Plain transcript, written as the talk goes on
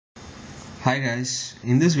Hi guys,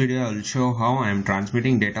 in this video I will show how I am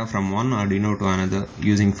transmitting data from one Arduino to another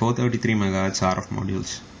using 433 MHz RF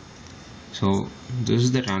modules. So this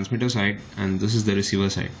is the transmitter side and this is the receiver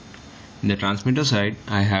side. In the transmitter side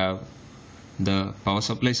I have the power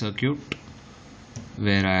supply circuit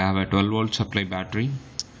where I have a 12 volt supply battery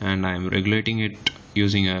and I am regulating it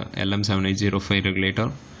using a LM7805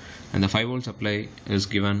 regulator, and the 5 volt supply is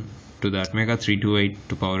given to the Atmega 328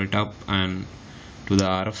 to power it up and to the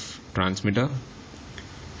RF transmitter,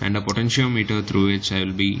 and a potentiometer through which I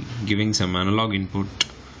will be giving some analog input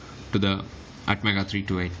to the Atmega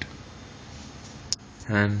 328.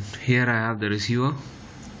 And here I have the receiver.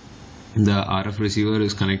 The RF receiver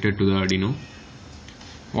is connected to the Arduino.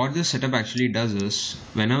 What this setup actually does is,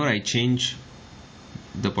 whenever I change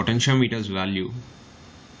the potentiometer's value,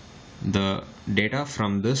 the data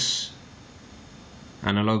from this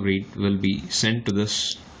analog read will be sent to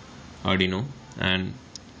this Arduino and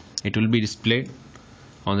it will be displayed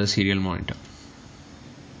on the serial monitor.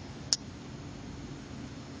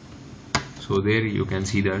 So there you can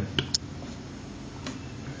see that.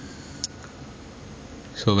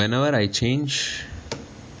 So whenever I change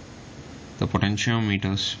the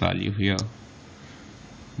potentiometer's value here,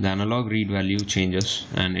 the analog read value changes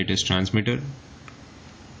and it is transmitted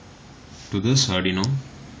to this Arduino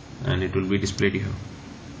and it will be displayed here.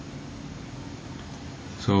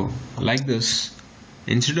 So like this,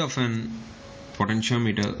 instead of an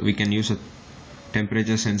potentiometer we can use a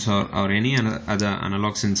temperature sensor or any other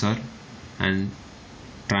analog sensor and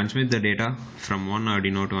transmit the data from one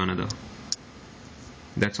Arduino to another.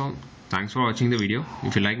 That's all. Thanks for watching the video.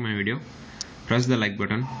 If you like my video, press the like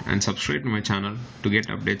button and subscribe to my channel to get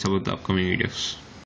updates about the upcoming videos.